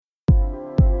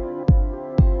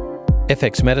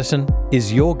FX Medicine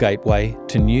is your gateway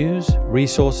to news,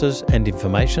 resources and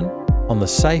information on the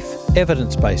safe,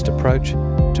 evidence-based approach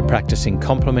to practicing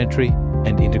complementary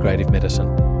and integrative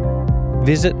medicine.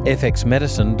 Visit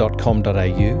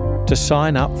fxmedicine.com.au to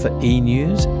sign up for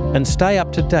e-news and stay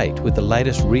up to date with the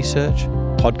latest research,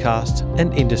 podcasts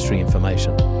and industry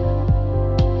information.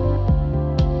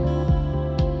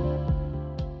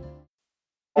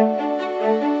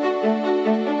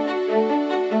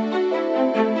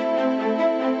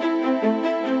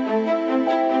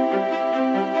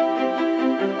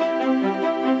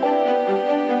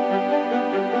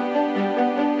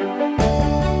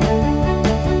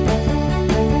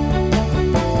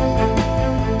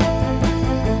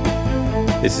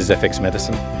 This is FX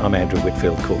Medicine. I'm Andrew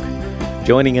Whitfield Cook.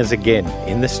 Joining us again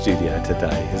in the studio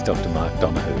today is Dr. Mark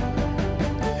Donohue,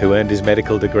 who earned his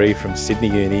medical degree from Sydney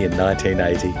Uni in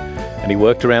 1980, and he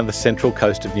worked around the central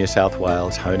coast of New South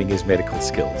Wales honing his medical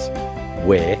skills,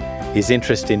 where his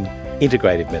interest in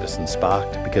integrative medicine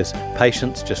sparked because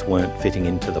patients just weren't fitting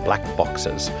into the black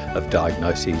boxes of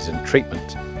diagnoses and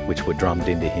treatment which were drummed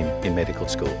into him in medical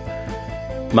school.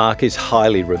 Mark is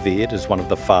highly revered as one of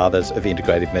the fathers of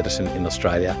integrative medicine in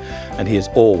Australia, and he is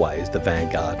always the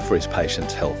vanguard for his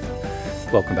patients' health.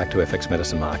 Welcome back to FX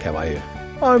Medicine, Mark. How are you?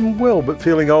 I'm well, but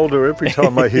feeling older every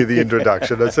time I hear the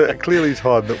introduction. It's clearly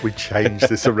time that we change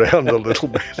this around a little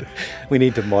bit. We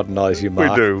need to modernise you,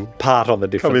 Mark. We do. Part on the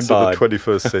different side. Come into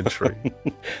the 21st century.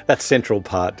 That central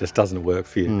part just doesn't work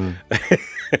for you.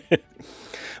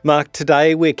 Mark,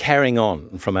 today we're carrying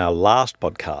on from our last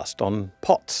podcast on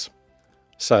POTS.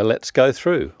 So let's go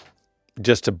through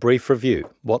just a brief review.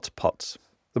 What's POTS?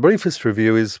 The briefest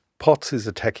review is POTS is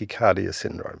a tachycardia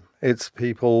syndrome. It's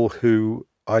people who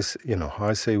I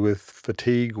see with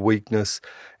fatigue, weakness,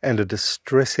 and a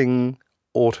distressing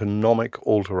autonomic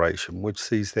alteration, which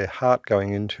sees their heart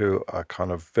going into a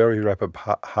kind of very rapid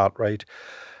heart rate.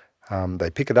 They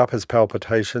pick it up as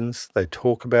palpitations. They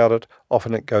talk about it.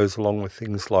 Often it goes along with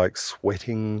things like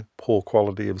sweating, poor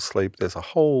quality of sleep. There's a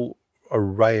whole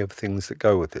array of things that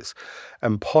go with this.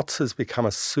 And POTS has become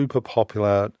a super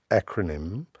popular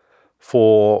acronym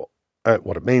for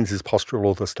what it means is postural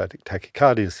orthostatic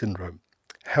tachycardia syndrome.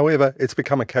 However, it's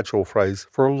become a catch-all phrase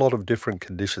for a lot of different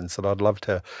conditions that I'd love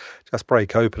to just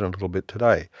break open a little bit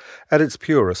today. At its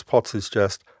purest, POTS is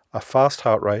just a fast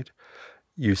heart rate.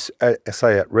 You say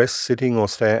at rest, sitting or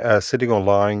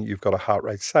lying, you've got a heart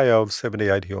rate, say, of 70,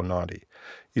 80 or 90.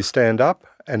 You stand up,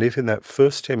 and if in that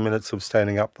first 10 minutes of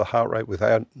standing up, the heart rate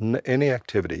without any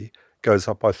activity goes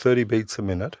up by 30 beats a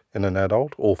minute in an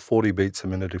adult or 40 beats a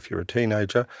minute if you're a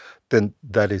teenager, then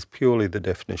that is purely the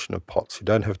definition of POTS. You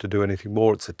don't have to do anything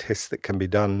more. It's a test that can be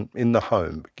done in the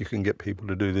home. You can get people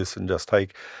to do this and just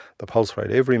take the pulse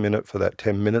rate every minute for that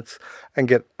 10 minutes and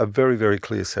get a very, very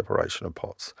clear separation of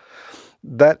POTS.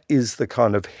 That is the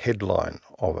kind of headline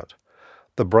of it.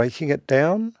 The breaking it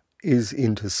down is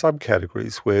into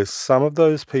subcategories where some of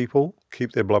those people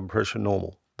keep their blood pressure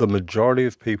normal. The majority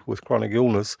of people with chronic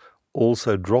illness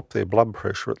also drop their blood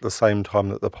pressure at the same time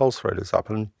that the pulse rate is up.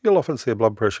 And you'll often see a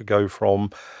blood pressure go from,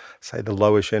 say, the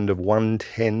lowish end of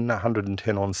 110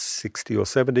 on 60 or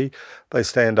 70. They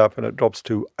stand up and it drops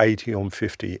to 80 on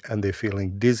 50 and they're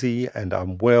feeling dizzy and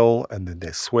unwell and then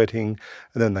they're sweating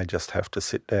and then they just have to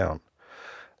sit down.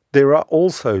 There are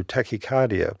also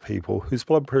tachycardia people whose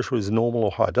blood pressure is normal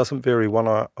or high. It doesn't vary one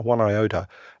iota,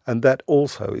 and that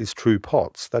also is true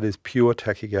POTS. That is pure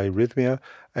tachyarrhythmia,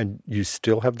 and you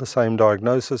still have the same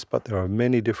diagnosis, but there are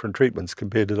many different treatments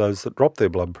compared to those that drop their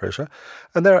blood pressure.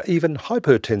 And there are even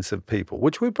hypertensive people,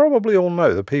 which we probably all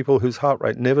know, the people whose heart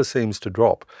rate never seems to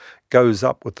drop, goes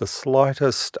up with the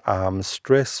slightest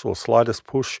stress or slightest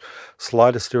push,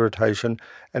 slightest irritation,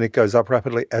 and it goes up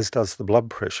rapidly, as does the blood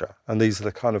pressure. And these are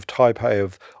the kind of type A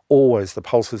of always the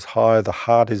pulse is high, the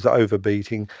heart is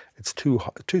overbeating. It's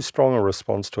too strong a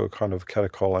response to a kind of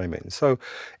catecholamine. So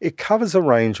it covers a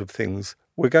range of things.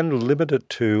 We're going to limit it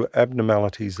to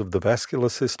abnormalities of the vascular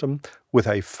system with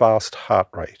a fast heart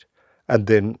rate. And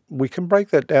then we can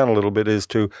break that down a little bit as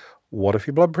to what if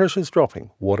your blood pressure is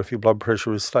dropping? What if your blood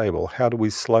pressure is stable? How do we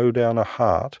slow down a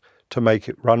heart to make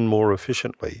it run more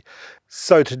efficiently?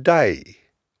 So today,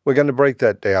 we're going to break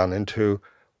that down into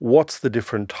what's the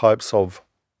different types of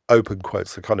open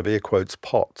quotes, the kind of air quotes,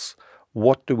 POTS.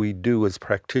 What do we do as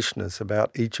practitioners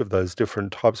about each of those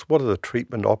different types? What are the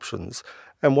treatment options?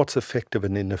 And what's effective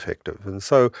and ineffective? And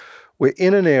so we're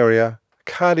in an area,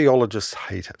 cardiologists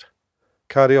hate it.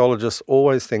 Cardiologists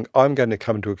always think, I'm going to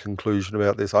come to a conclusion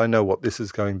about this. I know what this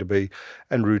is going to be.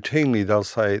 And routinely they'll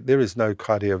say, there is no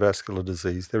cardiovascular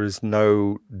disease. There is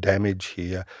no damage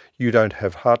here. You don't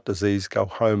have heart disease. Go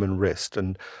home and rest.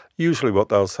 And usually what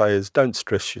they'll say is, don't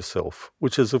stress yourself,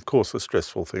 which is, of course, a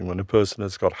stressful thing when a person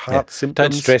has got heart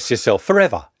symptoms. Don't stress yourself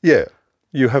forever. Yeah.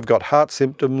 You have got heart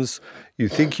symptoms, you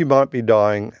think you might be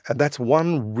dying, and that's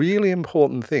one really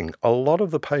important thing. A lot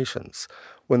of the patients,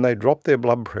 when they drop their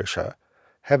blood pressure,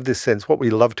 have this sense, what we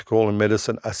love to call in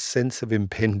medicine, a sense of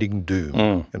impending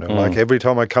doom. Like every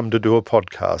time I come to do a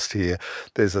podcast here,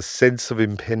 there's a sense of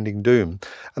impending doom.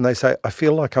 And they say, I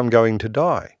feel like I'm going to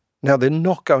die. Now, they're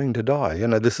not going to die.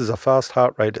 This is a fast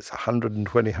heart rate. It's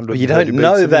 120, 130 you don't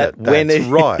know that when That's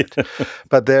right.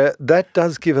 But that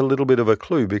does give a little bit of a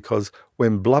clue, because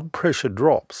when blood pressure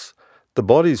drops, the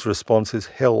body's response is,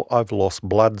 hell, I've lost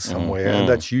blood somewhere. And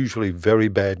that's usually very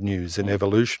bad news in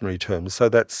evolutionary terms. So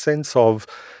that sense of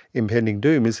impending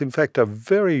doom is, in fact, a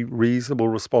very reasonable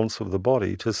response of the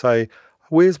body to say,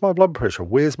 where's my blood pressure?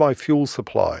 Where's my fuel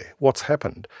supply? What's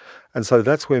happened? And so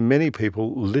that's where many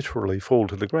people literally fall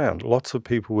to the ground. Lots of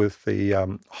people with the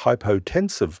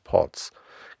hypotensive POTS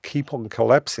keep on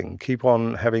collapsing, keep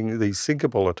on having these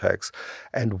syncopal attacks.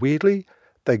 And weirdly,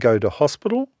 they go to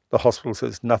hospital. The hospital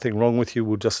says, nothing wrong with you,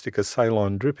 we'll just stick a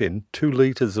saline drip in, 2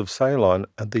 litres of saline,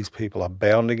 and these people are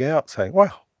bounding out saying,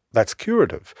 wow, that's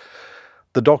curative.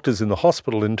 The doctors in the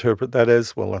hospital interpret that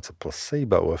as, well, that's a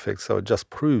placebo effect, so it just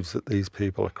proves that these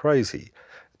people are crazy.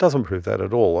 It doesn't prove that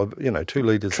at all. 2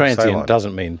 litres of saline. Transient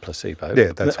doesn't mean placebo.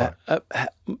 Yeah, that's right.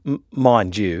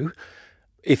 Mind you,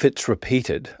 if it's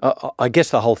repeated, I guess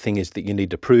the whole thing is that you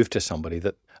need to prove to somebody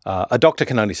that a doctor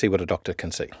can only see what a doctor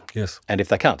can see. Yes. And if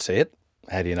they can't see it,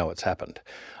 how do you know it's happened?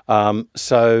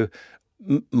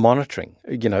 Monitoring,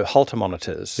 Holter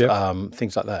monitors,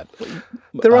 things like that.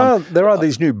 There are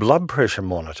these new blood pressure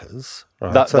monitors,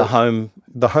 right?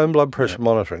 The home blood pressure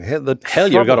monitoring.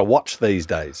 You've got a watch these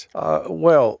days.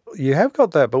 Well, you have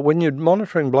got that, but when you're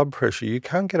monitoring blood pressure, you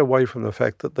can't get away from the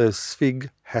fact that the SFIG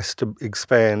has to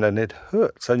expand and it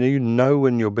hurts, and you know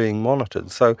when you're being monitored.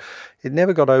 So it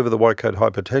never got over the white coat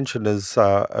hypertension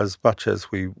as much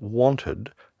as we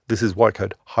wanted. This is white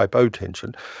coat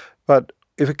hypotension, but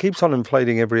if it keeps on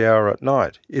inflating every hour at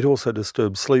night, it also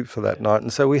disturbs sleep for that night.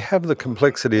 And so we have the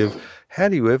complexity of, how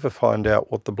do you ever find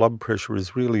out what the blood pressure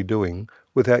is really doing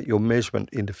without your measurement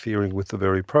interfering with the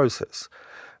very process?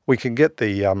 We can get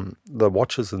the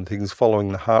watches and things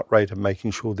following the heart rate and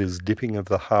making sure there's dipping of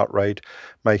the heart rate,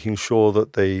 making sure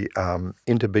that the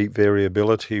interbeat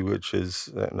variability, which is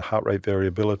heart rate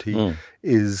variability,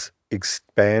 is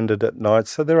expanded at night.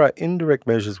 So there are indirect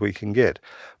measures we can get.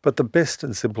 But the best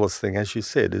and simplest thing, as you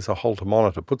said, is a Holter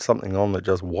monitor. Put something on that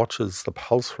just watches the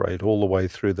pulse rate all the way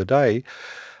through the day.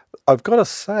 I've got to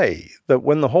say that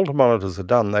when the Holter monitors are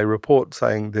done, they report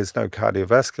saying there's no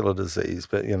cardiovascular disease,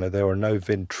 but, there are no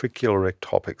ventricular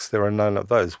ectopics. There are none of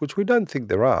those, which we don't think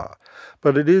there are.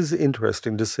 But it is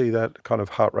interesting to see that kind of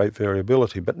heart rate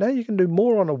variability. But now you can do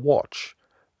more on a watch.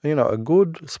 A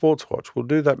good sports watch will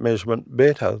do that measurement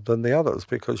better than the others,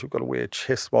 because you've got to wear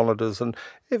chest monitors and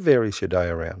it varies your day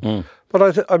around.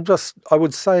 But I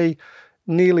would say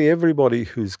nearly everybody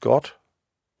who's got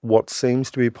what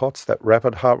seems to be POTS, that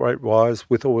rapid heart rate rise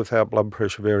with or without blood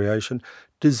pressure variation,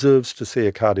 deserves to see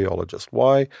a cardiologist.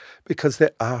 Why? Because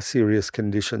there are serious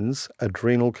conditions,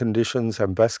 adrenal conditions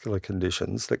and vascular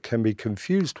conditions, that can be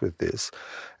confused with this.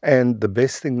 And the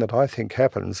best thing that I think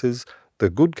happens is the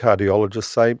good cardiologists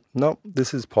say, no,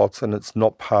 this is POTS and it's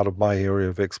not part of my area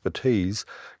of expertise.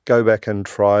 Go back and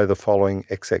try the following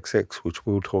XXX, which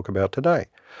we'll talk about today.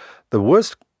 The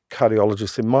worst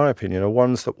cardiologists, in my opinion, are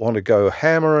ones that want to go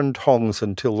hammer and tongs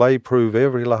until they prove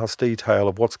every last detail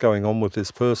of what's going on with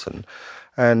this person.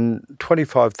 And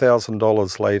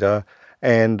 $25,000 later,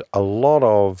 and a lot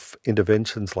of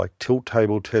interventions like tilt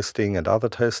table testing and other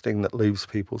testing that leaves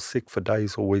people sick for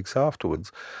days or weeks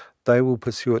afterwards, they will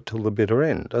pursue it till the bitter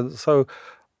end. And so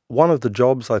one of the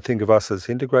jobs, I think, of us as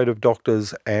integrative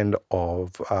doctors and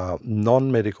of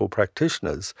non-medical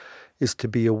practitioners is to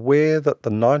be aware that the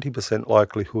 90%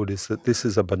 likelihood is that this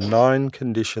is a benign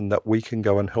condition that we can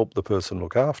go and help the person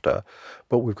look after,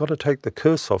 but we've got to take the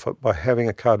curse off it by having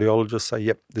a cardiologist say,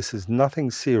 yep, this is nothing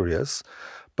serious,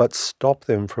 but stop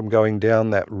them from going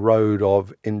down that road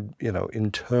of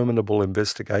interminable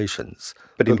investigations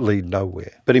that lead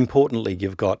nowhere. But importantly,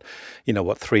 you've got, 3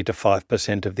 to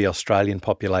 5% of the Australian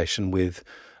population with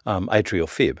atrial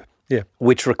fib,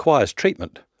 which requires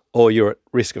treatment. or you're at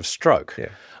risk of stroke. Yeah.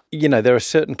 You know, there are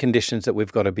certain conditions that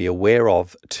we've got to be aware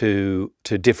of to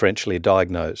differentially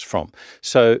diagnose from.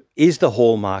 So is the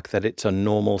hallmark that it's a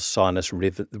normal sinus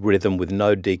rhythm with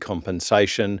no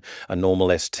decompensation, a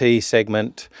normal ST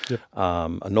segment,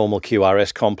 a normal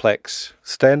QRS complex? A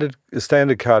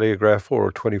standard cardiograph or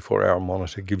a 24-hour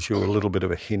monitor gives you a little bit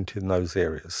of a hint in those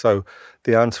areas. So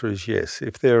the answer is yes.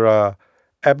 If there are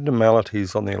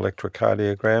abnormalities on the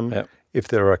electrocardiogram, if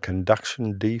there are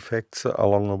conduction defects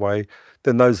along the way,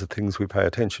 then those are things we pay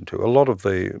attention to. A lot of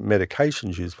the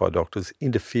medications used by doctors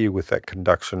interfere with that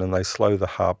conduction and they slow the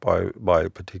heart by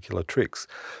particular tricks.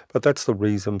 But that's the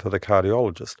reason for the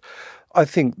cardiologist. I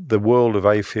think the world of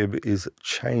AFib is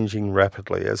changing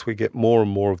rapidly as we get more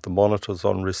and more of the monitors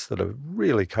on wrists that are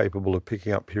really capable of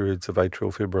picking up periods of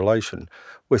atrial fibrillation.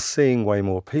 We're seeing way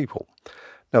more people.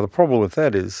 Now, the problem with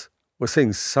that is we're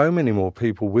seeing so many more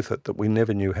people with it that we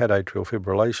never knew had atrial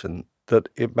fibrillation that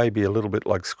it may be a little bit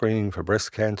like screening for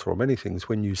breast cancer or many things.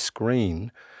 When you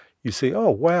screen, you see, oh,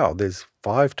 wow, there's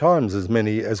 5 times as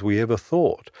many as we ever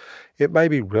thought. It may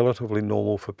be relatively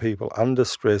normal for people under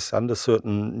stress, under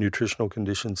certain nutritional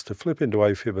conditions to flip into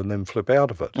AFib and then flip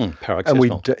out of it.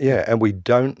 Paroxysmal. And we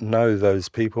don't know those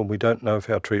people and we don't know if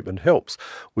our treatment helps.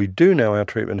 We do know our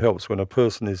treatment helps when a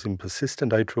person is in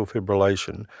persistent atrial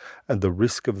fibrillation and the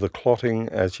risk of the clotting,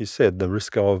 as you said, the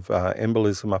risk of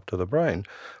embolism up to the brain.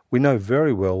 We know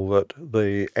very well that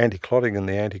the anti-clotting and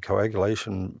the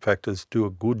anticoagulation factors do a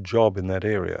good job in that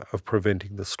area of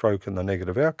preventing the stroke and the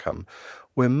negative outcome.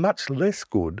 We're much less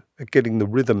good at getting the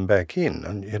rhythm back in.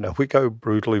 And, we go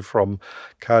brutally from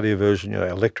cardioversion,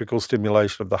 electrical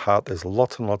stimulation of the heart. There's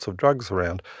lots and lots of drugs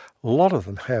around. A lot of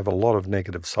them have a lot of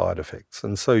negative side effects.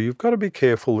 And so you've got to be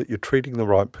careful that you're treating the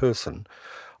right person.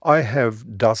 I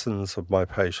have dozens of my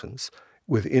patients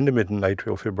with intermittent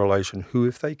atrial fibrillation who,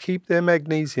 if they keep their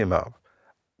magnesium up,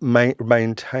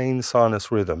 maintain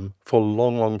sinus rhythm for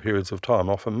long, long periods of time,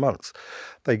 often months.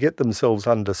 They get themselves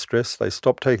under stress, they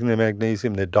stop taking their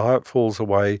magnesium, their diet falls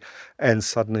away, and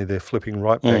suddenly they're flipping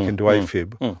right back into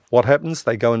AFib. What happens?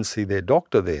 They go and see their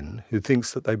doctor then, who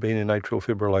thinks that they've been in atrial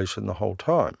fibrillation the whole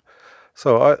time.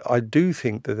 So I do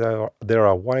think that there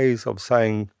are ways of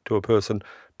saying to a person,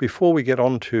 before we get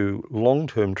on to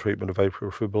long-term treatment of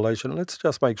atrial fibrillation, let's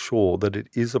just make sure that it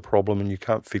is a problem and you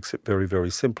can't fix it very,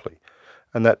 very simply.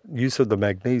 And that use of the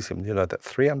magnesium, that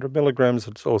 300 milligrams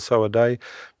or so a day,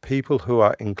 people who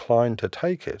are inclined to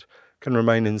take it can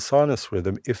remain in sinus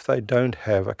rhythm if they don't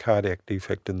have a cardiac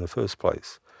defect in the first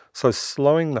place. So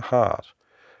slowing the heart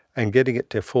and getting it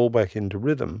to fall back into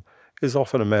rhythm is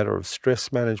often a matter of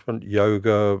stress management,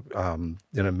 yoga,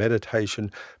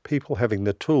 meditation, people having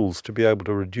the tools to be able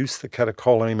to reduce the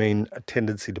catecholamine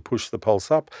tendency to push the pulse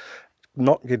up,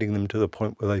 not getting them to the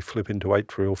point where they flip into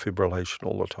atrial fibrillation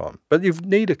all the time. But you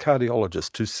need a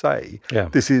cardiologist to say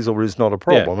this is or is not a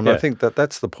problem. I think that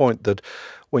that's the point, that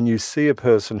when you see a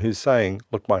person who's saying,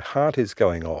 look, my heart is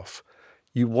going off,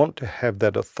 you want to have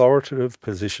that authoritative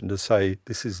position to say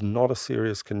this is not a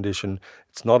serious condition,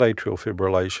 it's not atrial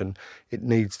fibrillation, it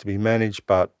needs to be managed,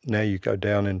 but now you go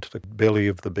down into the belly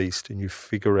of the beast and you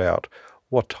figure out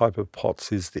what type of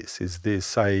POTS is this? Is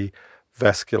this a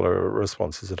vascular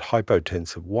response? Is it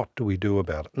hypotensive? What do we do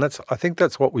about it? And I think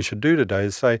that's what we should do today,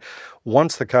 is say,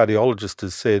 once the cardiologist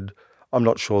has said, I'm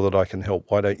not sure that I can help,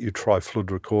 why don't you try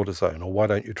fludrocortisone, or why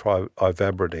don't you try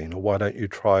ivabradine, or why don't you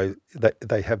try,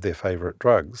 they have their favourite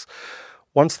drugs.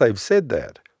 Once they've said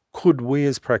that, could we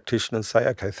as practitioners say,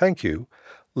 okay, thank you,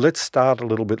 let's start a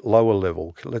little bit lower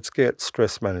level, let's get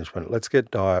stress management, let's get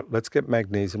diet, let's get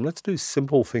magnesium, let's do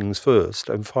simple things first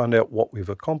and find out what we've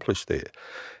accomplished there.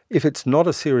 If it's not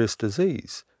a serious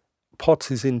disease,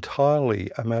 POTS is entirely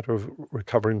a matter of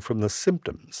recovering from the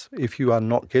symptoms. If you are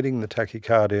not getting the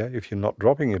tachycardia, if you're not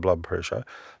dropping your blood pressure,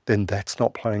 then that's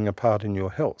not playing a part in your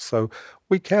health. So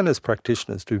we can, as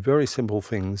practitioners, do very simple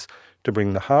things to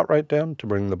bring the heart rate down, to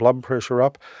bring the blood pressure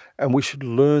up, and we should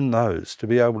learn those to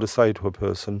be able to say to a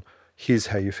person, here's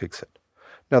how you fix it.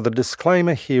 Now, the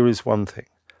disclaimer here is one thing.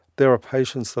 There are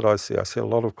patients that I see a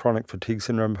lot of chronic fatigue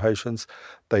syndrome patients.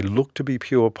 They look to be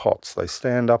pure POTS. They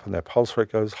stand up and their pulse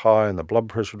rate goes high and the blood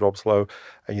pressure drops low,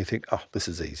 and you think, this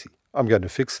is easy. I'm going to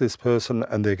fix this person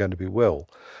and they're going to be well.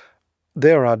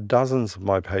 There are dozens of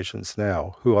my patients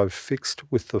now who I've fixed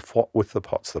with the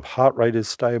POTS. The heart rate is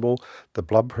stable, the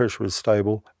blood pressure is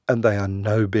stable, and they are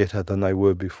no better than they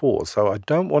were before. So I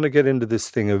don't want to get into this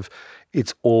thing of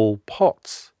it's all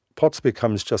POTS. POTS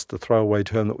becomes just a throwaway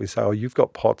term that we say, you've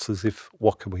got POTS, as if,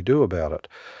 what can we do about it?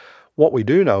 What we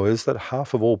do know is that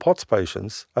half of all POTS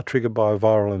patients are triggered by a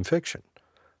viral infection.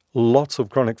 lots of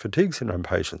chronic fatigue syndrome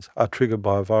patients are triggered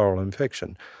by a viral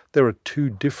infection. There are two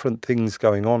different things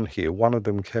going on here. One of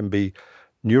them can be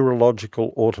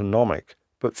neurological autonomic,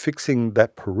 but fixing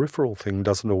that peripheral thing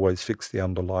doesn't always fix the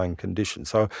underlying condition.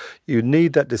 So you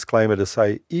need that disclaimer to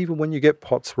say, even when you get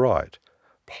POTS right,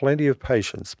 plenty of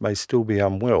patients may still be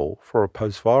unwell for a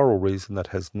post-viral reason that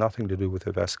has nothing to do with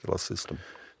their vascular system.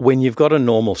 When you've got a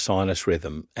normal sinus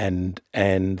rhythm and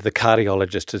the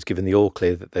cardiologist has given the all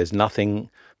clear that there's nothing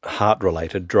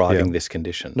heart-related driving this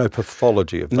condition. No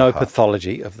pathology of the heart. No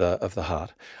pathology of the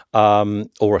heart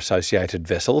or associated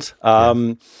vessels.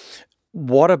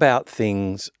 What about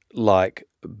things like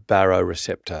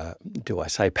baroreceptor,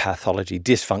 pathology,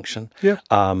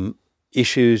 dysfunction,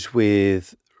 issues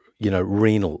with,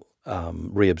 renal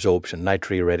reabsorption,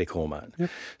 natriuretic hormone. Yep.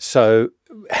 So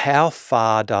how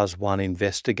far does one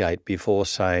investigate before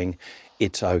saying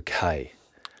it's okay?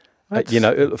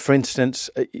 For instance,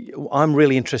 I'm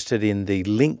really interested in the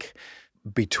link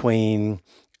between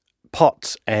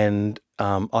POTS and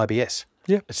IBS.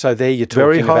 Yeah. So there you're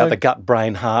talking about the gut,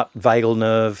 brain, heart, vagal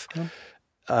nerve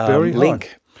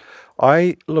link.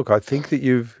 I think that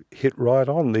you've hit right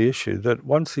on the issue that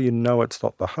once you know it's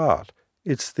not the heart,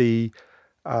 it's the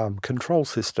control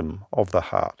system of the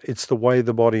heart. It's the way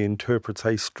the body interprets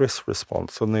a stress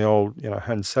response, and the old,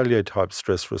 Hans Selye type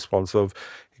stress response of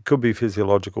it could be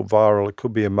physiological, viral, it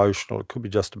could be emotional, it could be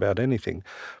just about anything.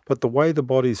 But the way the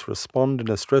bodies respond in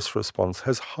a stress response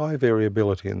has high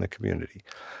variability in the community.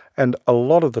 And a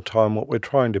lot of the time what we're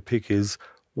trying to pick is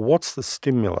what's the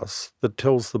stimulus that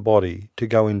tells the body to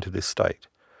go into this state?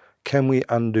 Can we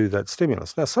undo that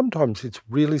stimulus? Now, sometimes it's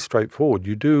really straightforward.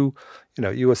 You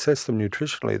assess them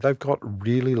nutritionally. They've got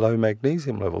really low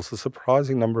magnesium levels, a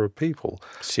surprising number of people.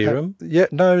 Serum?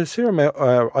 Serum.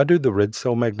 I do the red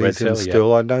cell magnesium still.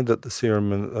 Yeah. I know that the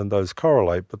serum and those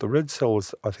correlate, but the red cell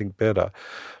is, I think, better.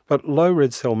 But low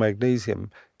red cell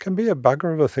magnesium can be a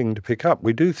bugger of a thing to pick up.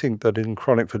 We do think that in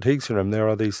chronic fatigue syndrome there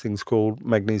are these things called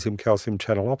magnesium-calcium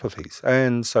channelopathies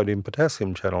and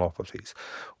sodium-potassium channelopathies,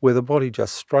 where the body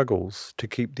just struggles to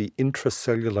keep the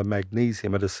intracellular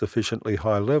magnesium at a sufficiently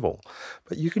high level.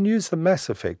 But you can use the mass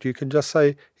effect. You can just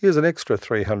say, here's an extra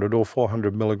 300 or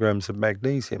 400 milligrams of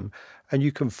magnesium, and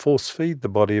you can force feed the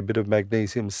body a bit of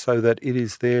magnesium so that it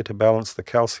is there to balance the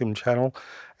calcium channel.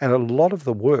 And a lot of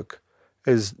the work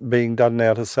is being done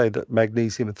now to say that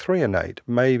magnesium threonate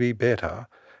may be better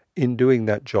in doing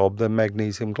that job than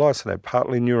magnesium glycinate,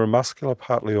 partly neuromuscular,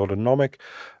 partly autonomic.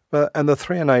 And the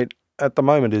threonate at the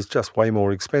moment is just way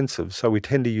more expensive, so we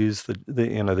tend to use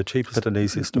the cheapest and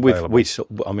easiest available. We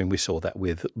saw that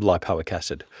with lipoic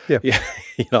acid. Yeah.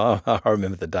 I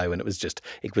remember the day when it was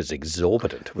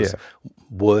exorbitant. It was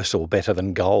worse or better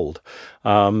than gold.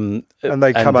 And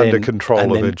they come under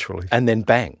control eventually. And then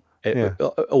bang.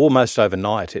 Almost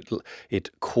overnight,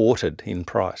 it quartered in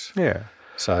price. Yeah.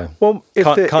 So, if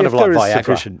like Viagra.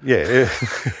 Sufficient,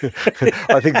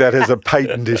 I think that has a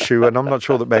patent issue, and I'm not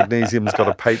sure that magnesium's got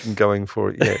a patent going for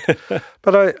it yet.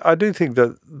 But I do think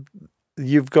that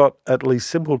you've got at least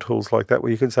simple tools like that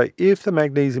where you can say, if the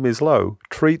magnesium is low,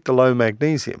 treat the low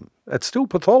magnesium. It's still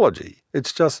pathology.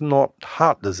 It's just not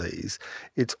heart disease.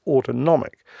 It's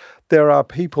autonomic. There are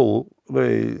people,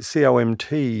 the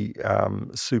COMT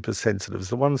supersensitives,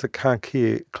 the ones that can't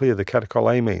clear the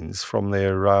catecholamines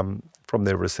from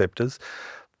their receptors.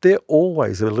 They're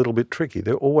always a little bit tricky.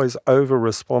 They're always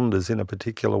over-responders in a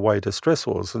particular way to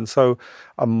stressors. And so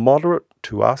a moderate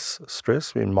to us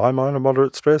stress, in my mind, a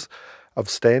moderate stress of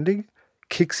standing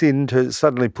kicks in to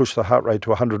suddenly push the heart rate to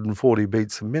 140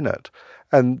 beats a minute.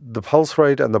 And the pulse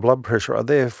rate and the blood pressure are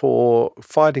therefore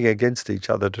fighting against each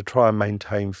other to try and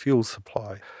maintain fuel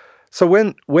supply. So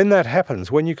when that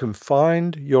happens, when you can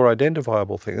find your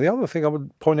identifiable thing, the other thing I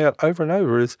would point out over and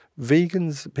over is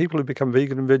people who become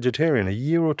vegan and vegetarian, a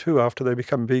year or two after they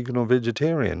become vegan or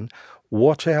vegetarian,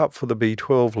 watch out for the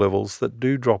B12 levels that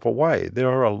do drop away. There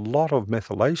are a lot of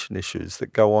methylation issues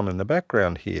that go on in the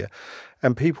background here,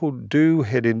 and people do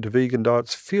head into vegan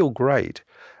diets, feel great,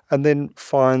 and then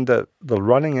find that the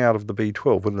running out of the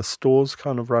B12, when the stores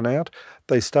kind of run out,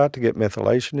 they start to get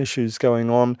methylation issues going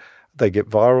on, they get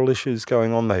viral issues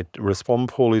going on, they respond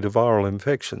poorly to viral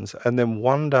infections, and then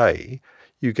one day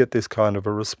you get this kind of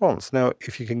a response. Now,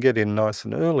 if you can get in nice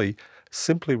and early,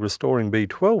 simply restoring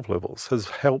B12 levels has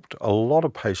helped a lot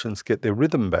of patients get their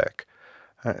rhythm back.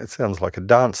 It sounds like a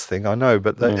dance thing, I know,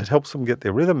 but it helps them get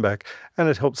their rhythm back, and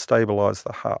it helps stabilize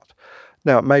the heart.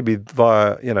 Now, it may be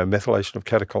via, methylation of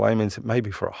catecholamines. It may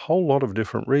be for a whole lot of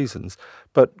different reasons,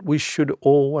 but we should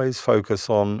always focus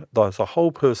on there's a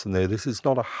whole person there. This is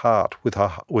not a heart with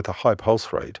a high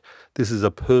pulse rate. This is a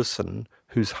person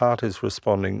whose heart is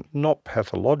responding not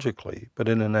pathologically, but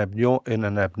in an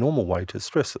abnormal way to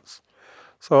stresses.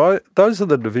 So those are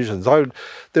the divisions.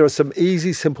 There are some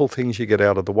easy, simple things you get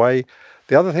out of the way.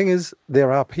 The other thing is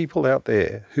there are people out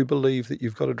there who believe that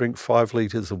you've got to drink 5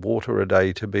 litres of water a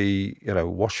day to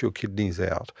wash your kidneys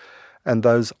out. And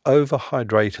those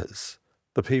overhydrators,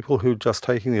 the people who are just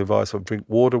taking the advice of drink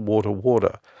water,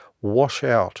 wash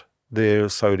out their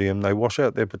sodium, they wash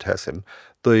out their potassium.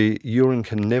 The urine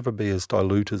can never be as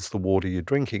dilute as the water you're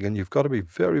drinking, and you've got to be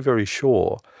very, very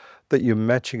sure that you're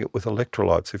matching it with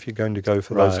electrolytes if you're going to go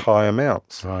for those high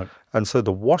amounts. Right. And so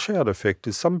the washout effect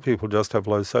is some people just have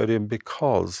low sodium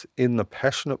because in the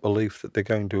passionate belief that they're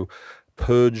going to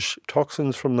purge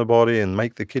toxins from the body and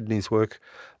make the kidneys work,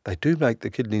 they do make the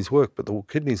kidneys work, but the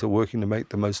kidneys are working to make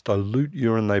the most dilute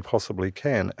urine they possibly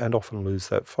can and often lose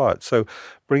that fight. So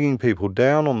bringing people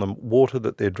down on the water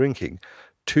that they're drinking,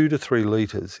 2 to 3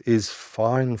 litres is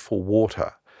fine for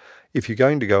water. If you're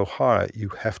going to go higher, you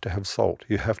have to have salt.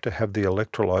 You have to have the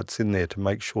electrolytes in there to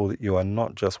make sure that you are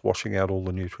not just washing out all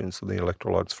the nutrients and the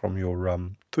electrolytes from your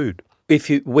food.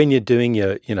 When you're doing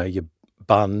your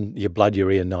BUN, your blood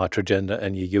urea nitrogen,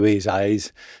 and your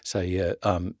UAs, so your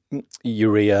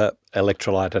urea,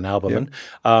 electrolyte, and albumin,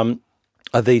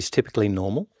 are these typically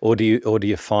normal, or do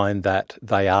you find that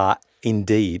they are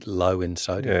indeed low in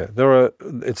sodium? Yeah,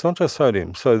 it's not just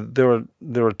sodium. So there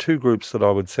are 2 groups that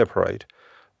I would separate.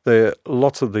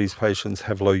 Lots of these patients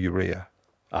have low urea,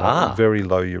 very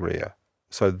low urea.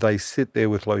 So they sit there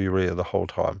with low urea the whole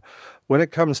time. When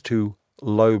it comes to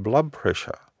low blood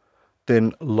pressure,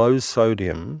 then low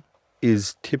sodium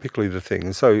is typically the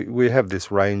thing. So we have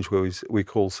this range where we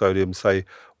call sodium, say,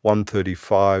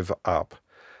 135 up.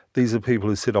 These are people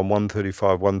who sit on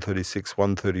 135, 136,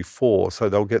 134, so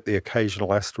they'll get the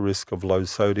occasional asterisk of low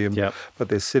sodium, but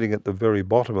they're sitting at the very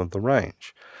bottom of the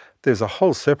range. There's a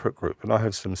whole separate group, and I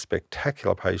have some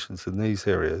spectacular patients in these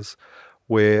areas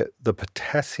where the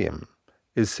potassium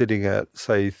is sitting at,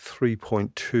 say,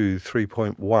 3.2,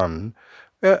 3.1,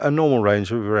 a normal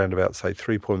range of around about, say,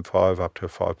 3.5 up to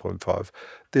 5.5.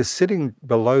 They're sitting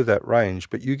below that range,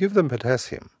 but you give them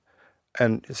potassium,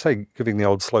 and say giving the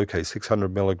old slow K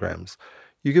 600 milligrams,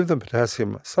 you give them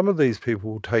potassium, some of these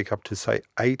people will take up to, say,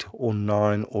 8 or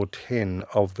 9 or 10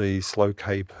 of the slow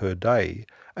K per day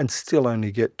and still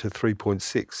only get to 3.6,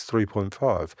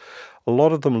 3.5. A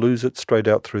lot of them lose it straight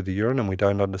out through the urine, and we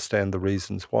don't understand the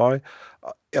reasons why.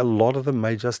 A lot of them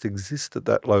may just exist at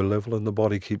that low level and the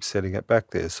body keeps setting it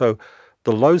back there. So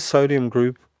the low sodium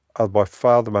group are by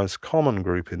far the most common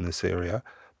group in this area.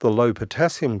 The low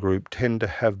potassium group tend to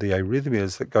have the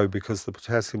arrhythmias that go because the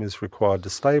potassium is required to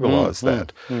stabilise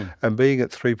that. And being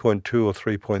at 3.2 or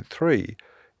 3.3,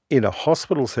 in a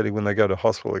hospital setting, when they go to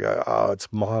hospital, they go,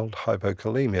 it's mild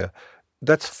hypokalemia.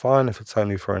 That's fine if it's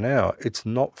only for an hour. It's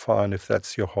not fine if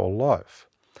that's your whole life.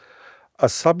 A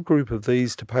subgroup of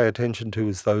these to pay attention to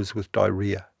is those with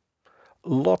diarrhea.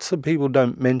 Lots of people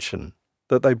don't mention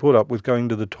that they put up with going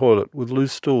to the toilet with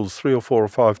loose stools 3 or 4 or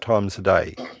 5 times a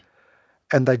day.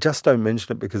 And they just don't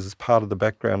mention it because it's part of the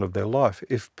background of their life.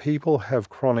 If people have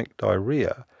chronic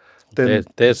diarrhea, then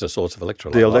there's a source of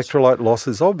electrolyte the loss. electrolyte loss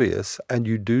is obvious, and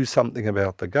you do something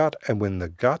about the gut. And when the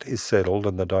gut is settled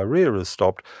and the diarrhea is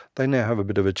stopped, they now have a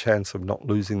bit of a chance of not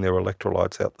losing their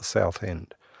electrolytes out the south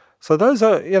end. So those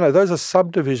are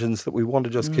subdivisions that we want to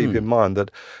just keep in mind, that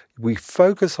we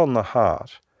focus on the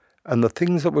heart. And the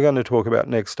things that we're going to talk about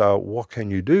next are what can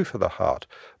you do for the heart?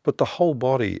 But the whole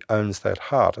body owns that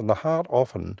heart. And the heart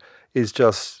often is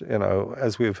just,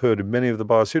 as we've heard in many of the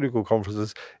bioceutical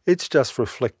conferences, it's just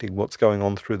reflecting what's going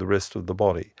on through the rest of the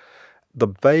body. The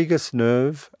vagus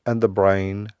nerve and the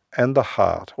brain and the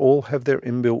heart all have their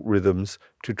inbuilt rhythms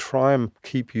to try and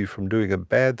keep you from doing a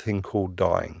bad thing called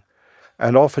dying.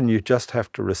 And often you just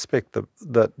have to respect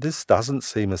that this doesn't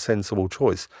seem a sensible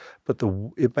choice, but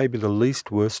it may be the least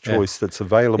worst choice that's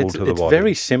available to the body. It's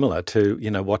very similar to,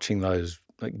 watching those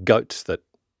goats that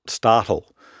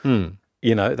startle.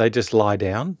 They just lie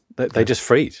down. They just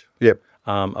freeze. Yep.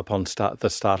 Upon the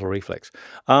startle reflex.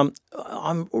 I'm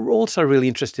also really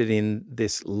interested in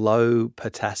this low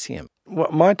potassium.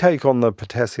 Well, my take on the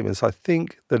potassium is I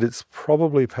think that it's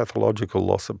probably pathological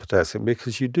loss of potassium,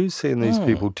 because you do see in these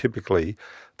people typically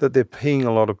that they're peeing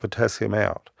a lot of potassium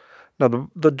out. Now,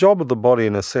 the job of the body,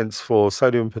 in a sense, for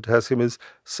sodium and potassium is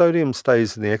sodium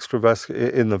stays in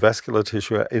the vascular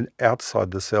tissue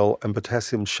outside the cell, and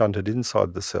potassium shunted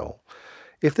inside the cell.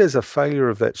 If there's a failure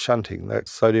of that shunting, that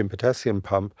sodium-potassium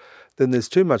pump, then there's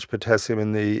too much potassium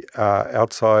in the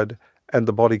outside, and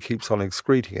the body keeps on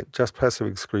excreting it, just passive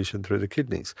excretion through the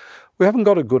kidneys. We haven't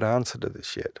got a good answer to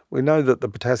this yet. We know that the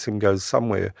potassium goes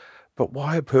somewhere, But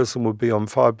why a person would be on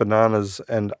 5 bananas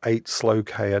and 8 slow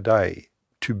K a day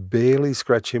to barely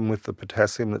scratch in with the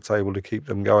potassium that's able to keep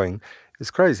them going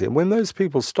is crazy. And when those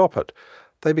people stop it,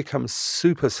 they become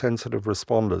super sensitive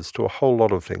responders to a whole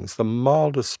lot of things. The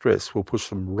mildest stress will push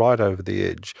them right over the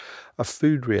edge. A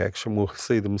food reaction will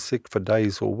see them sick for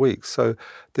days or weeks. So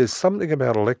there's something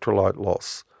about electrolyte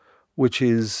loss, which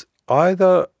is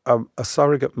either a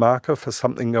surrogate marker for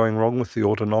something going wrong with the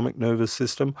autonomic nervous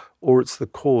system, or it's the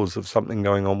cause of something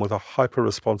going on with a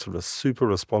hyper-responsiveness,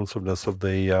 super-responsiveness of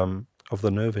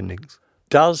the nerve endings.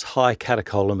 Does high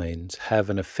catecholamines have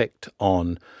an effect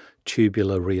on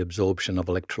tubular reabsorption of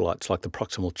electrolytes, like the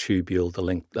proximal tubule,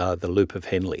 the loop of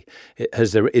Henle?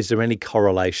 Is there any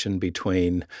correlation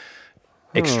between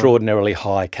extraordinarily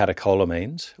high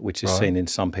catecholamines, which is seen in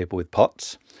some people with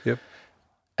POTS,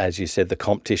 as you said, the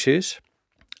comp tissues,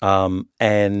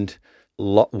 and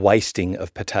wasting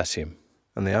of potassium?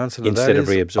 And the answer to instead that of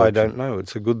is, reabsorption. I don't know.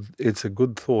 It's a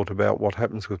good thought about what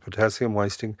happens with potassium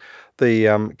wasting. The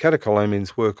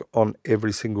catecholamines work on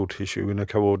every single tissue in a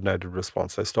coordinated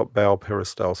response. They stop bowel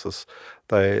peristalsis.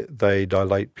 They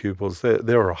dilate pupils.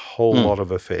 There are a whole lot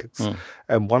of effects.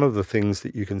 And one of the things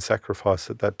that you can sacrifice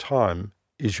at that time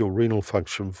is your renal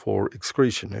function for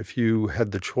excretion. If you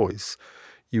had the choice,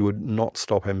 you would not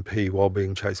stop MP while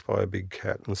being chased by a big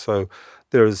cat. And so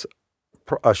there is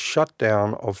a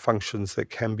shutdown of functions that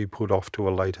can be put off to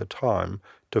a later time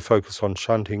to focus on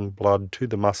shunting blood to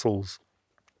the muscles,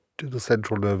 to the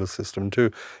central nervous system, to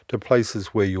places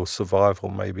where your survival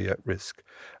may be at risk.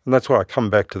 And that's why I come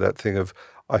back to that thing of,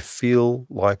 I feel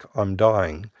like I'm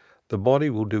dying. The body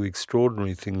will do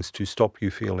extraordinary things to stop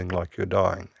you feeling like you're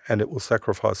dying, and it will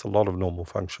sacrifice a lot of normal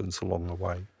functions along the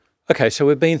way. Okay, so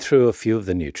we've been through a few of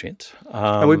the nutrients.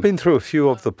 And we've been through a few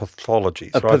of the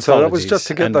pathologies, right? So that was just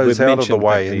to get those out of the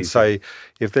way and say,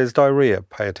 if there's diarrhea,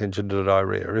 pay attention to the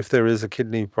diarrhea. If there is a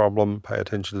kidney problem, pay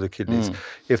attention to the kidneys.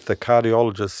 If the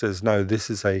cardiologist says, no, this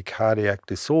is a cardiac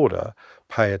disorder,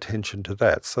 pay attention to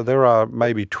that. So there are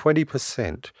maybe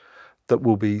 20% that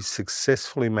will be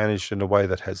successfully managed in a way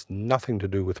that has nothing to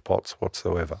do with POTS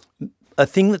whatsoever. A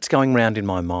thing that's going around in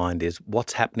my mind is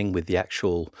what's happening with the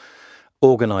actual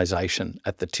organisation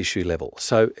at the tissue level.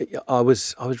 So I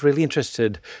was really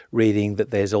interested reading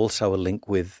that there's also a link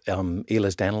with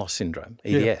Ehlers-Danlos syndrome,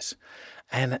 EDS.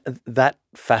 And that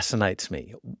fascinates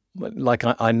me. Like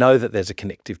I know that there's a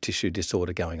connective tissue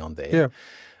disorder going on there.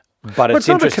 But it's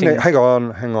interesting. Hang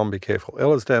on, be careful.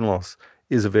 Ehlers-Danlos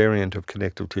is a variant of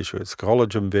connective tissue. It's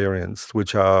collagen variants,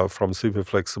 which are from super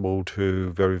flexible to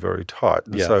very, very tight.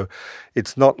 And so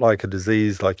it's not like a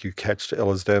disease like you catch to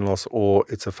Ehlers-Danlos or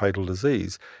it's a fatal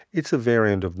disease. It's a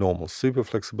variant of normal. Super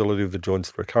flexibility of the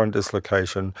joints, recurrent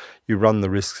dislocation. You run the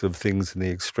risks of things in the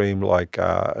extreme like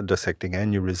dissecting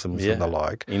aneurysms and the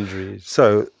like. Injuries.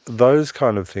 So those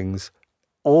kind of things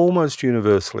almost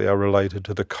universally are related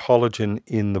to the collagen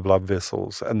in the blood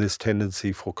vessels and this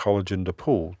tendency for collagen to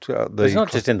pool. It's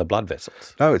not just in the blood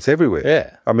vessels. No, it's everywhere.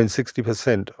 Yeah. I mean,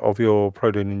 60% of your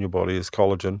protein in your body is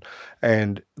collagen,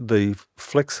 and the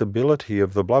flexibility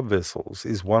of the blood vessels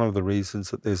is one of the reasons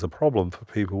that there's a problem for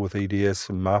people with EDS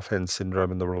and Marfan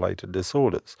syndrome and the related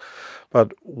disorders.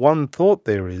 But one thought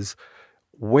there is,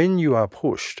 when you are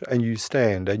pushed and you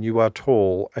stand and you are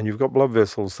tall and you've got blood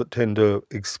vessels that tend to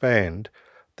expand,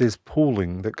 there's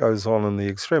pooling that goes on in the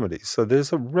extremities. So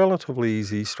there's a relatively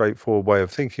easy, straightforward way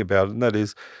of thinking about it, and that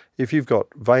is, if you've got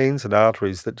veins and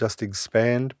arteries that just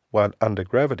expand under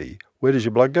gravity, where does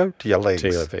your blood go? To your legs. To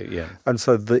your feet, yeah. And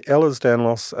so the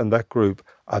Ehlers-Danlos and that group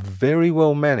are very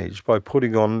well managed by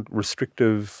putting on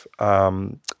restrictive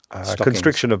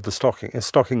constriction of the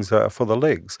stockings for the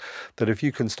legs, that if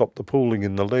you can stop the pooling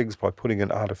in the legs by putting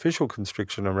an artificial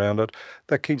constriction around it,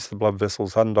 that keeps the blood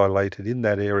vessels undilated in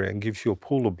that area and gives you a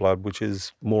pool of blood which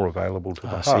is more available to the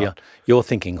heart. So you're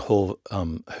thinking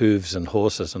hooves and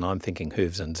horses, and I'm thinking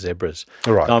hooves and zebras.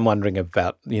 Right. I'm wondering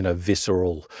about,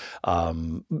 visceral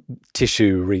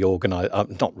tissue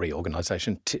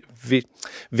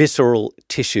visceral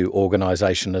tissue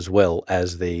organisation as well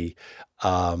as the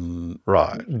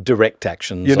direct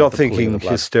actions. You're not thinking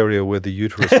hysteria where the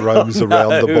uterus roams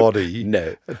around the body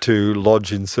to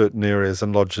lodge in certain areas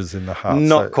and lodges in the heart.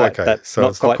 Not quite that. So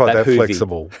it's not quite that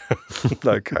flexible.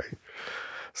 Okay.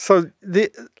 So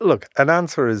an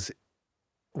answer is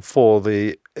for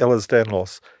the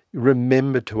Ehlers-Danlos,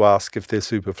 remember to ask if they're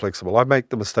super flexible. I make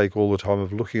the mistake all the time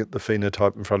of looking at the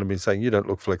phenotype in front of me and saying, you don't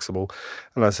look flexible.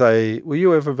 And I say, were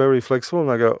you ever very flexible? And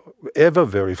I go, ever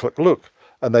very flexible? Look.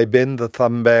 And they bend the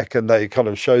thumb back and they kind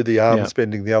of show the arms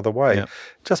bending the other way. Yeah.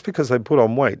 Just because they put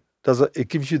on weight it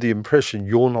gives you the impression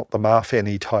you're not the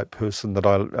Marfani type person that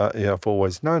I've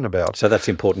always known about. So that's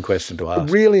an important question to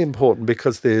ask. Really important,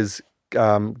 because there's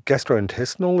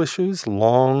gastrointestinal issues,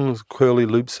 long, curly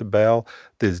loops of bowel.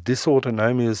 There's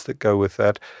dysautonomias that go with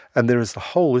that. And there is the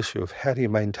whole issue of how do you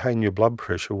maintain your blood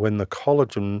pressure when the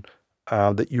collagen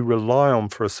that you rely on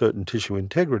for a certain tissue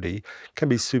integrity can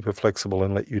be super flexible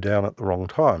and let you down at the wrong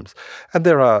times. And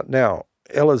there are now,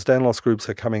 Ehlers-Danlos groups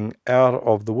are coming out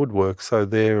of the woodwork, so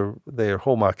their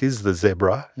hallmark is the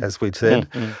zebra, as we said.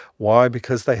 Why?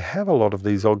 Because they have a lot of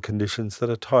these odd conditions that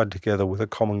are tied together with a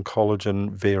common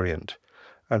collagen variant.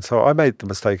 And so I made the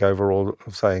mistake overall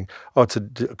of saying, it's a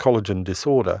collagen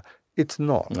disorder. It's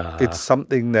not. It's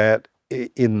something that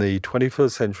in the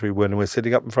 21st century, when we're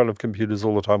sitting up in front of computers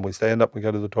all the time, we stand up, we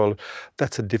go to the toilet,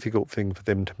 that's a difficult thing for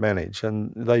them to manage.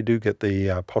 And they do get the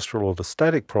postural or the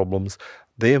static problems.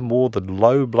 They're more the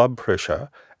low blood pressure.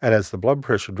 And as the blood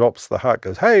pressure drops, the heart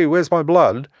goes, hey, where's my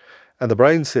blood? And the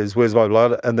brain says, where's my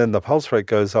blood? And then the pulse rate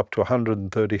goes up to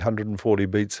 130, 140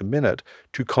 beats a minute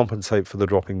to compensate for the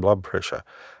dropping blood pressure.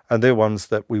 And they're ones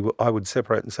that I would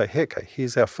separate and say, okay,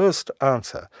 here's our first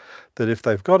answer, that if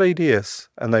they've got EDS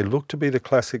and they look to be the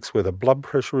classics where the blood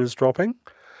pressure is dropping,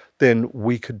 then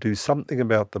we could do something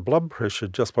about the blood pressure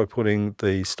just by putting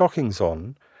the stockings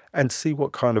on and see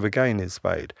what kind of a gain is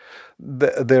made.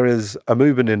 There is a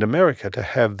movement in America to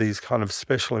have these kind of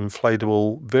special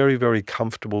inflatable, very, very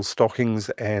comfortable stockings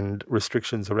and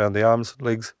restrictions around the arms and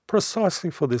legs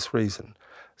precisely for this reason.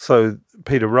 So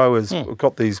Peter Rowe has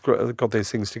got these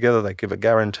things together. They give a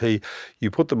guarantee.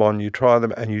 You put them on, you try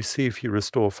them, and you see if you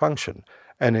restore function.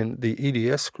 And in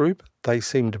the EDS group, they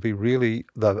seem to be really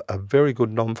a very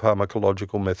good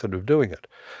non-pharmacological method of doing it.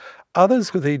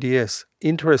 Others with EDS,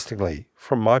 interestingly,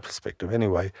 from my perspective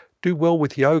anyway, do well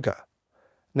with yoga.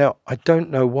 Now, I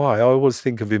don't know why. I always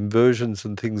think of inversions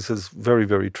and things as very,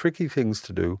 very tricky things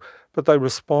to do, but they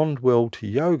respond well to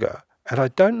yoga. And I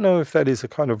don't know if that is a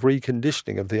kind of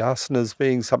reconditioning of the asanas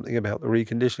being something about the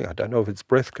reconditioning. I don't know if it's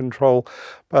breath control,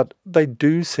 but they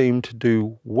do seem to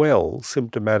do well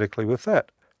symptomatically with that.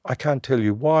 I can't tell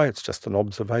you why. It's just an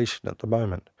observation at the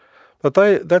moment. But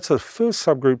that's a first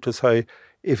subgroup to say,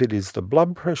 if it is the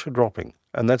blood pressure dropping,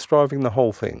 and that's driving the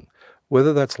whole thing,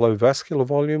 whether that's low vascular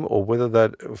volume or whether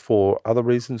that for other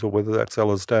reasons, or whether that's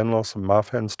Ehlers-Danlos and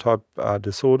Marfan's type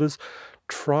disorders,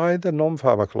 try the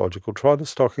non-pharmacological, try the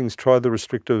stockings, try the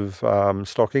restrictive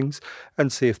stockings,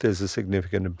 and see if there's a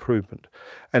significant improvement.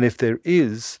 And if there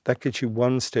is, that gets you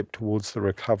one step towards the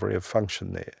recovery of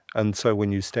function there. And so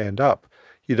when you stand up,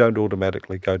 you don't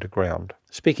automatically go to ground.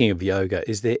 Speaking of yoga,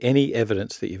 is there any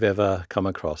evidence that you've ever come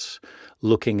across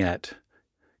looking at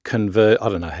I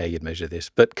don't know how you'd measure this,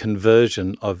 but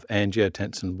conversion of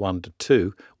angiotensin 1 to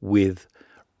 2 with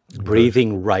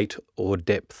breathing rate or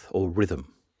depth or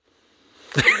rhythm?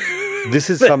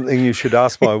 This is something you should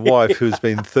ask my wife, who's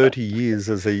been 30 years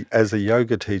as a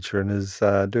yoga teacher and is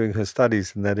doing her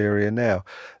studies in that area now.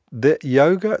 The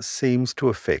yoga seems to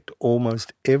affect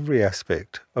almost every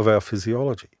aspect of our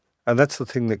physiology. And that's the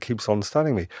thing that keeps on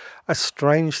stunning me. A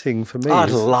strange thing for me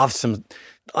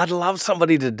I'd love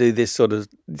somebody to do this sort of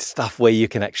stuff where you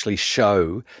can actually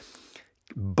show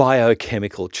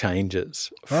biochemical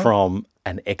changes from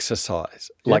an exercise,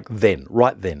 right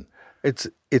then.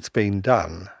 It's been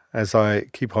done. As I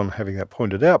keep on having that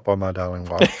pointed out by my darling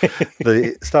wife,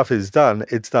 the stuff is done.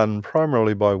 It's done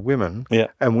primarily by women,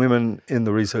 and women in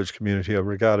the research community are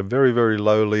regarded very, very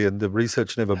lowly, and the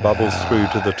research never bubbles through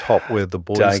to the top where the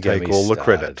boys take all the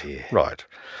credit. Here. Right.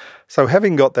 So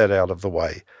having got that out of the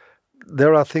way,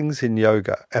 there are things in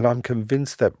yoga, and I'm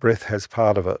convinced that breath has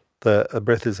part of it. The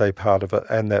breath is a part of it,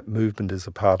 and that movement is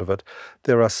a part of it.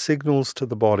 There are signals to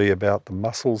the body about the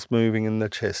muscles moving in the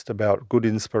chest, about good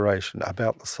inspiration,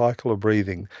 about the cycle of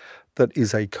breathing, that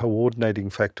is a coordinating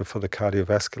factor for the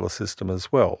cardiovascular system as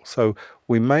well. So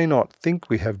we may not think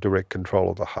we have direct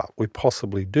control of the heart. We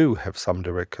possibly do have some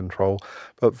direct control,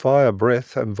 but via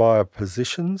breath and via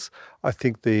positions, I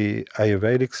think the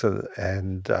Ayurvedics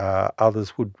and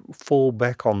others would fall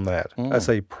back on that as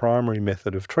a primary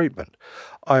method of treatment.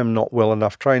 I am not well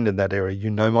enough trained in that area. You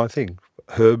know my thing,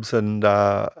 herbs and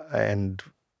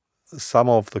some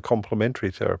of the complementary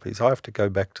therapies. I have to go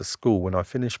back to school when I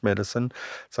finish medicine.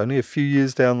 It's only a few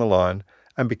years down the line,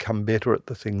 and become better at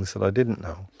the things that I didn't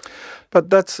know. But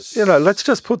that's, let's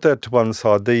just put that to one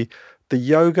side. The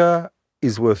yoga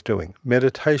is worth doing.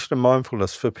 Meditation and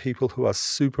mindfulness for people who are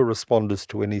super responders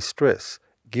to any stress.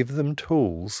 Give them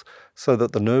tools so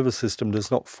that the nervous system does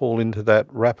not fall into that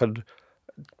rapid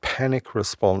panic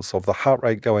response of the heart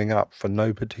rate going up for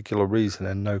no particular reason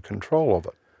and no control of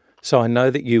it. So I know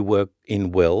that you work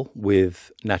in well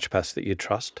with naturopaths that you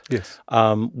trust. Yes.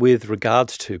 With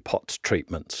regards to POTS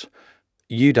treatments,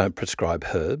 you don't prescribe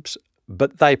herbs,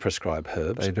 but they prescribe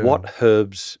herbs. They do. What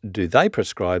herbs do they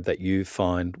prescribe that you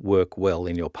find work well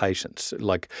in your patients,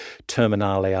 like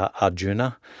Terminalia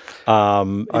arjuna? I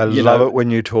love it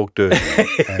when you talk dirty,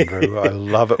 Andrew. I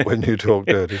love it when you talk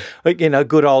dirty.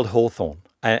 Good old hawthorn.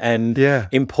 And Yeah.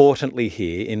 importantly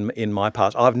here, in my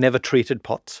past, I've never treated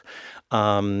POTS,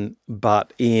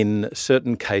 but in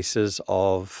certain cases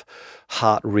of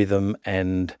heart rhythm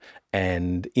and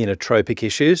inotropic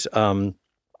issues,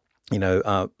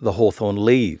 the hawthorn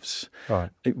leaves, Right.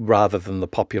 rather than the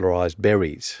popularised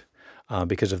berries,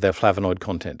 because of their flavonoid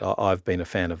content. I've been a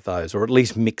fan of those, or at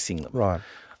least mixing them. Right.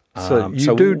 So you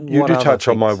so do what other touch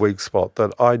on my things? weak spot,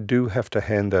 that I do have to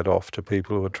hand that off to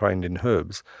people who are trained in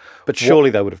herbs. But surely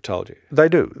they would have told you. They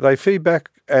do. They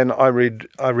feedback, and I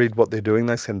read what they're doing.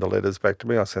 They send the letters back to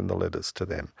me. I send the letters to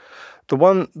them. The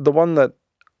one that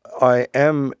I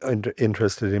am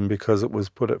interested in, because it was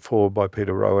put forward by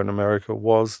Peter Rowe in America,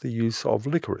 was the use of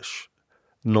licorice,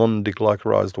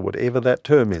 non-deglycerized, or whatever that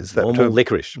term is. Normal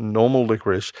licorice. Normal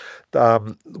licorice.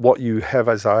 What you have,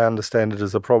 as I understand it,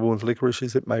 as a problem with licorice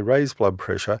is it may raise blood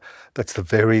pressure. That's the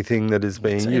very thing that is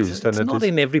being used. It's not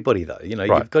in everybody, though. Right.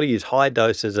 You've got to use high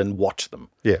doses and watch them.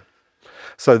 Yeah.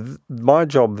 So my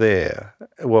job there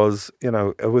was,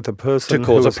 with a person To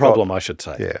cause a who's problem, got, I should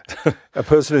say. Yeah, a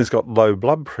person who's got low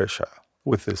blood pressure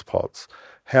with this POTS,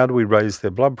 how do we raise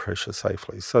their blood pressure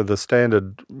safely? So the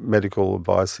standard medical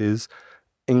advice is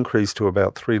increase to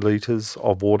about 3 litres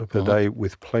of water per day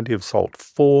with plenty of salt,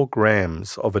 4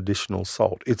 grams of additional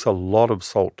salt. It's a lot of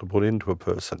salt to put into a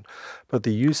person. But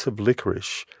the use of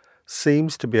licorice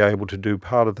seems to be able to do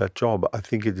part of that job. I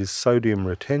think it is sodium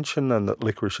retention, and that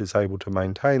licorice is able to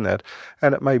maintain that.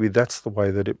 And maybe that's the way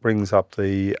that it brings up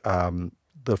the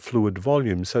fluid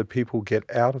volume, so people get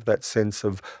out of that sense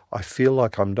of, I feel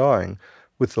like I'm dying.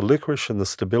 With the licorice and the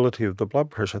stability of the blood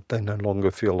pressure, they no longer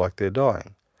feel like they're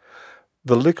dying.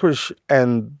 The licorice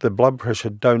and the blood pressure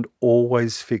don't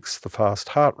always fix the fast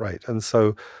heart rate. And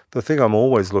so the thing I'm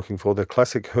always looking for, the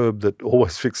classic herb that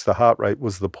always fixed the heart rate,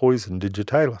 was the poison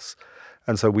digitalis.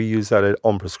 And so we use that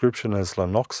on prescription as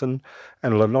Lanoxin.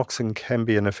 And Lanoxin can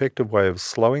be an effective way of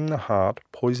slowing the heart,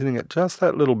 poisoning it just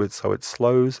that little bit so it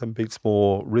slows and beats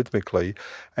more rhythmically,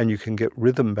 and you can get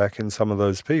rhythm back in some of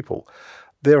those people.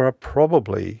 There are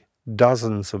probably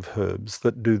dozens of herbs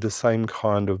that do the same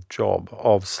kind of job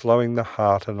of slowing the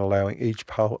heart and allowing each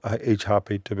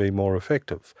heartbeat to be more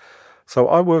effective. So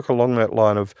I work along that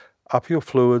line of up your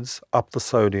fluids, up the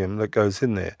sodium that goes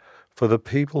in there. For the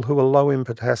people who are low in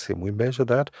potassium, we measure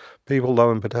that. People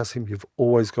low in potassium, you've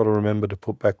always got to remember to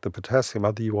put back the potassium.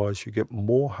 Otherwise, you get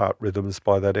more heart rhythms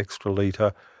by that extra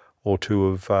litre or 2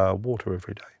 of water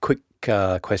every day. Quick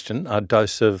question, a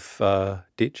dose of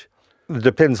DIG? It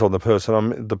depends on the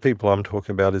person. The people I'm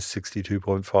talking about is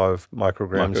 62.5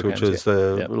 micrograms, which is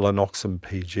the Lanoxin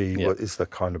PG, is the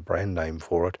kind of brand name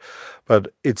for it.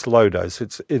 But it's low dose.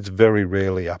 It's very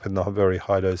rarely up in the very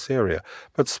high dose area.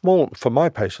 But for my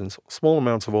patients, small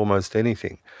amounts of almost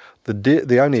anything.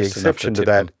 The only Just exception to tip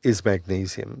that them. is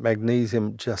magnesium.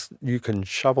 Magnesium, you can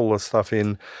shovel the stuff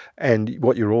in, and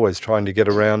what you're always trying to get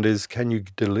around is, can you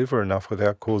deliver enough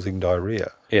without causing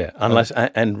diarrhea? Yeah,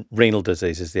 and renal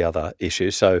disease is the other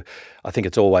issue. So I think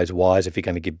it's always wise, if you're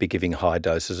going to be giving high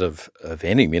doses of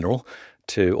any mineral,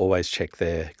 to always check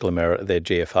their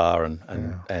GFR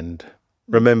and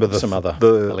Remember, some other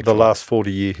the last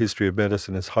 40-year history of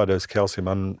medicine is high-dose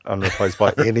calcium unreplaced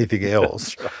by anything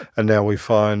else. Right. And now we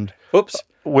find... Oops.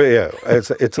 Well,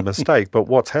 it's a mistake. But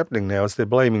what's happening now is they're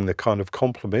blaming the kind of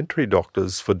complementary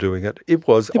doctors for doing it. It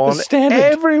was on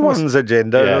everyone's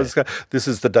agenda. Yeah. This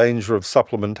is the danger of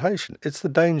supplementation. It's the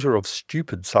danger of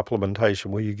stupid supplementation,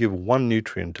 where you give one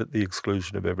nutrient at the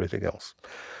exclusion of everything else.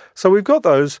 So we've got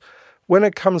those. When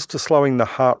it comes to slowing the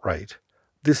heart rate,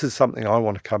 this is something I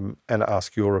want to come and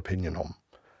ask your opinion on.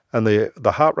 And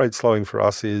the heart rate slowing for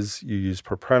us is, you use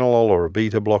propranolol or a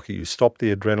beta blocker, you stop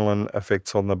the adrenaline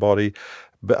effects on the body.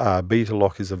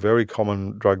 Beta-lock is a very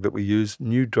common drug that we use.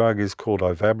 New drug is called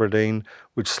ivabradine,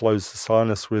 which slows the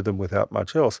sinus rhythm without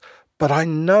much else. But I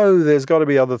know there's got to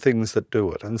be other things that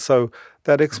do it. And so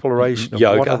that exploration of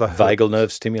yoga, what are the vagal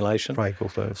nerve stimulation.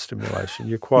 Vagal nerve stimulation.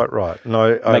 You're quite right. And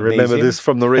I remember this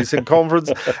from the recent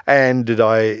conference. And did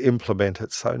I implement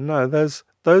it? So no, those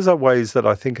are ways that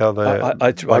I think are the...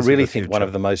 I really think one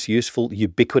of the most useful,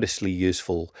 ubiquitously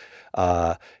useful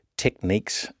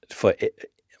techniques for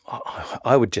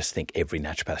I would just think every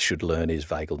naturopath should learn is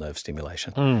vagal nerve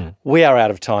stimulation. We are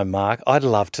out of time, Mark. I'd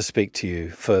love to speak to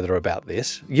you further about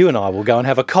this. You and I will go and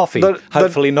have a coffee,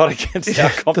 hopefully not against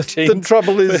our competition. The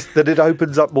trouble is that it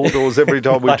opens up more doors every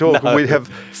time we talk. We have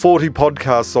 40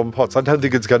 podcasts on POTS. I don't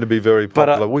think it's going to be very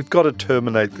popular. We've got to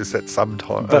terminate this at some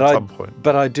point.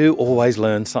 But I do always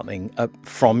learn something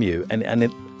from you, and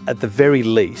at the very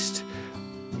least,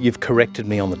 you've corrected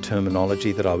me on the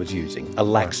terminology that I was using, a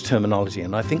lax terminology.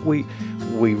 And I think we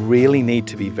really need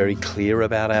to be very clear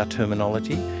about our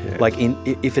terminology. Yeah. Like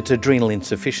if it's adrenal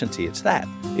insufficiency, it's that.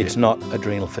 It's not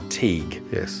adrenal fatigue.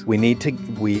 Yes. We need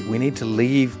to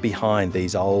leave behind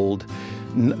these old,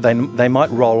 they might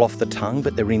roll off the tongue,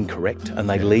 but they're incorrect, and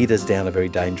they lead us down a very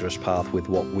dangerous path with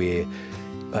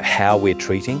how we're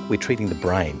treating. We're treating the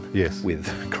brain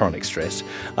with chronic stress.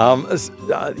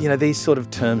 These sort of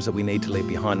terms that we need to leave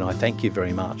behind, and I thank you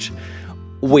very much.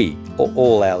 We,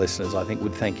 all our listeners, I think,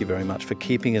 would thank you very much for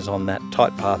keeping us on that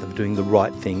tight path of doing the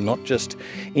right thing, not just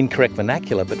in correct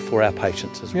vernacular, but for our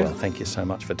patients as well. Thank you so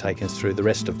much for taking us through the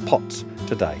rest of POTS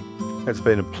today. It's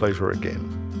been a pleasure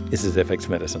again. This is FX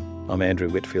Medicine. I'm Andrew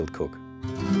Whitfield Cook.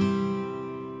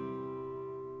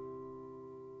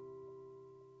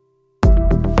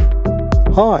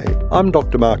 Hi, I'm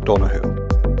Dr. Mark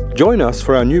Donohoe. Join us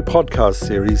for our new podcast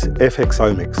series,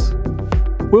 FXomics.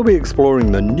 We'll be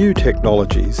exploring the new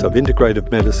technologies of integrative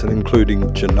medicine, including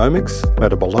genomics,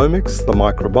 metabolomics, the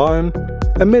microbiome,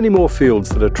 and many more fields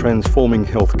that are transforming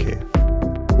healthcare.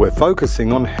 We're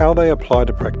focusing on how they apply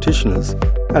to practitioners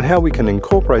and how we can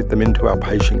incorporate them into our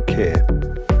patient care.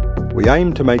 We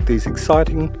aim to make these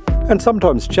exciting and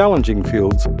sometimes challenging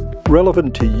fields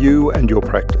relevant to you and your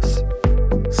practice.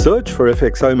 Search for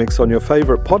FXomics on your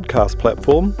favourite podcast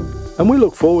platform, and we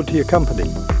look forward to your company.